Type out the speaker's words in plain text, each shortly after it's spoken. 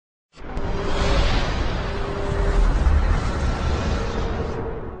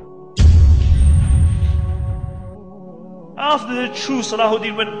after the true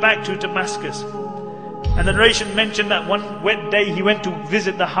Salahuddin went back to Damascus, and the narration mentioned that one wet day he went to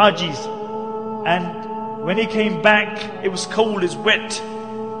visit the Hajis, and when he came back, it was cold, it's wet.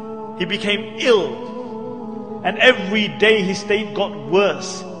 He became ill, and every day his state got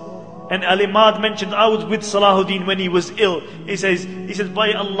worse. And Al-Imad mentioned, I was with Salahuddin when he was ill. He says,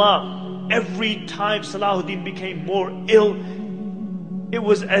 by Allah, every time Salahuddin became more ill, it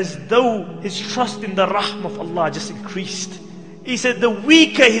was as though his trust in the Rahm of Allah just increased. He said, the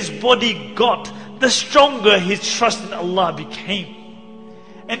weaker his body got, the stronger his trust in Allah became.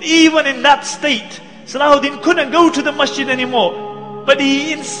 And even in that state, Salahuddin couldn't go to the masjid anymore. But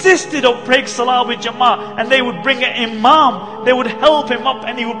he insisted on praying Salah with Jama'ah. And they would bring an Imam, they would help him up,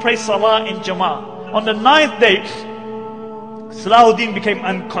 and he would pray Salah in Jama'ah. On the 9th day, Salahuddin became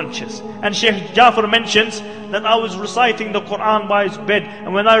unconscious. And Shaykh Jafar mentions that I was reciting the Quran by his bed,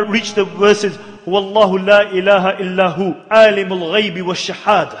 and when I reached the verses, Wallahu la ilaha illahu, alimul ghaybi wa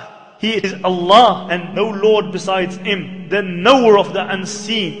shahada. He is Allah and no Lord besides Him, the knower of the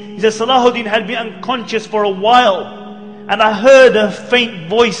unseen. He says Salahuddin had been unconscious for a while, and I heard a faint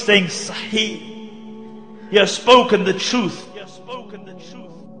voice saying, Sahih, you have spoken the truth.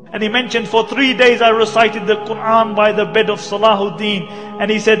 And he mentioned, for 3 days I recited the Quran by the bed of Salahuddin. And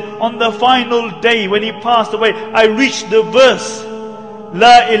he said, on the final day when he passed away, I reached the verse,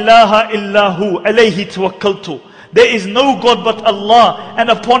 La ilaha illahu alayhi tawakkaltu. There is no God but Allah, and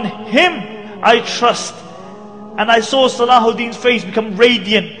upon Him I trust. And I saw Salahuddin's face become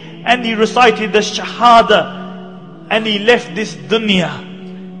radiant, and he recited the Shahada, and he left this dunya.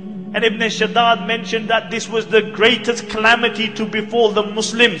 And Ibn Shaddad mentioned that this was the greatest calamity to befall the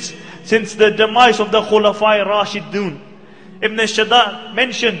Muslims since the demise of the Khulafai Rashidun. Ibn Shaddad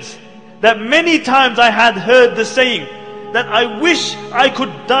mentions that many times I had heard the saying that I wish I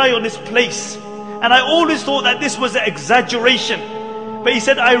could die on this place. And I always thought that this was an exaggeration. But he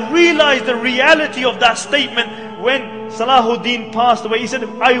said, I realized the reality of that statement when Salahuddin passed away. He said,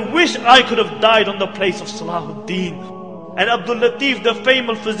 I wish I could have died on the place of Salahuddin. And Abdul Latif, the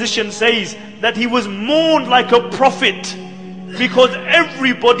famous physician, says that he was mourned like a prophet because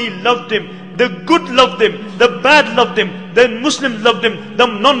everybody loved him. The good loved him, the bad loved him, the Muslims loved him, the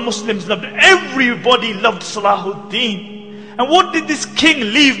non-Muslims loved him. Everybody loved Salahuddin. And what did this king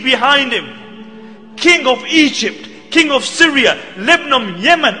leave behind him? King of Egypt, king of Syria, Lebanon,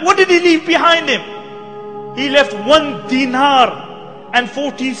 Yemen. What did he leave behind him? He left 1 dinar and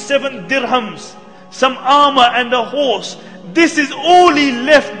 47 dirhams, some armor and a horse. This is all he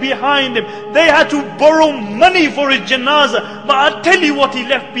left behind him. They had to borrow money for his janazah. But I'll tell you what he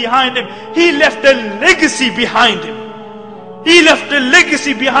left behind him. He left a legacy behind him. He left a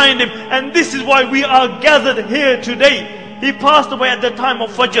legacy behind him. And this is why we are gathered here today. He passed away at the time of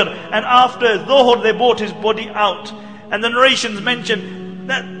Fajr, and after Dhuhr they brought his body out. And the narrations mention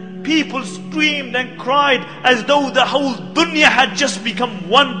that people screamed and cried as though the whole dunya had just become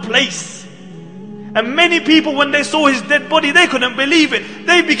one place. And many people, when they saw his dead body, they couldn't believe it.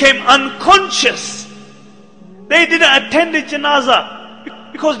 They became unconscious. They didn't attend the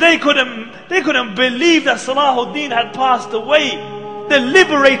janazah because they couldn't believe that Salahuddin had passed away, the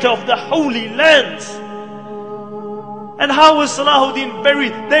liberator of the holy lands. And how was Salahuddin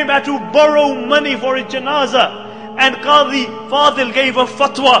buried? They had to borrow money for a janazah. And Qadi Fadil gave a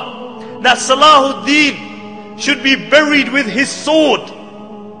fatwa that Salahuddin should be buried with his sword,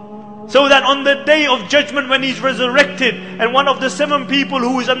 so that on the day of judgment when he's resurrected, and one of the 7 people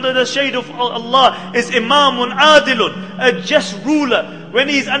who is under the shade of Allah is Imamun Adilun, a just ruler. When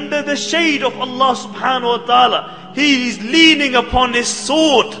he's under the shade of Allah subhanahu wa ta'ala, he is leaning upon his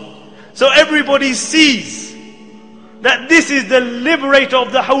sword. So everybody sees that this is the liberator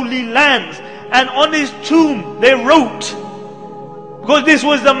of the holy lands. And on his tomb they wrote, because this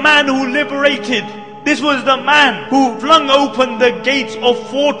was the man who liberated, this was the man who flung open the gates of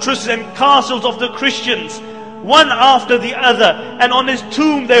fortresses and castles of the Christians, one after the other. And on his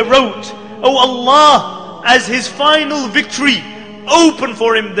tomb they wrote, Oh Allah, as his final victory, open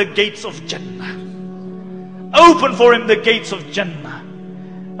for him the gates of Jannah. Open for him the gates of Jannah.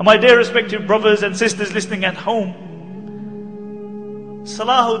 And my dear respected brothers and sisters listening at home,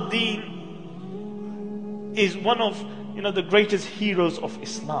 Salahuddin is one of the greatest heroes of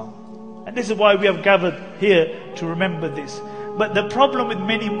Islam. And this is why we have gathered here to remember this. But the problem with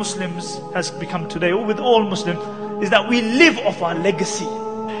many Muslims has become today, or with all Muslims, is that we live off our legacy.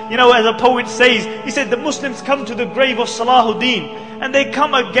 As a poet says, he said the Muslims come to the grave of Salahuddin, and they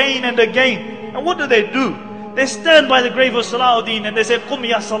come again and again. And what do? They stand by the grave of Salahuddin and they say, Qum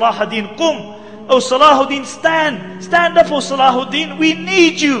ya Salahuddin, Qum. Oh Salahuddin, stand. Stand up, oh Salahuddin. We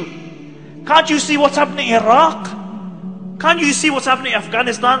need you. Can't you see what's happening in Iraq? Can't you see what's happening in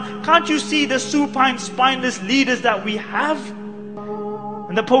Afghanistan? Can't you see the supine, spineless leaders that we have?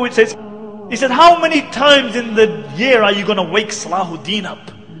 And the poet says, he said, how many times in the year are you going to wake Salahuddin up?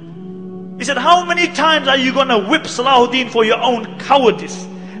 He said, how many times are you going to whip Salahuddin for your own cowardice?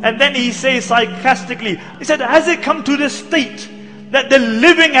 And then he says sarcastically, he said, has it come to the state that the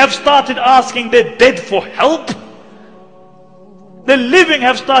living have started asking the dead for help? The living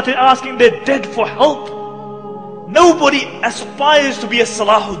have started asking the dead for help. Nobody aspires to be a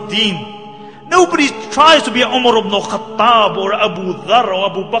Salahuddin. Nobody tries to be a Umar ibn Khattab or Abu Dhar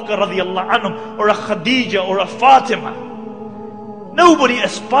or Abu Bakr radiallahu anhum or a Khadija or a Fatima. Nobody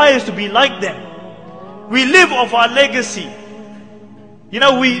aspires to be like them. We live off our legacy. You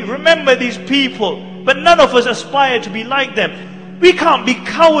know, we remember these people, but none of us aspire to be like them. We can't be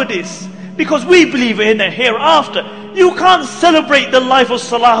cowardice because we believe in a hereafter. You can't celebrate the life of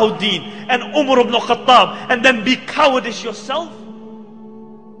Salahuddin and Umar ibn Khattab and then be cowardice yourself.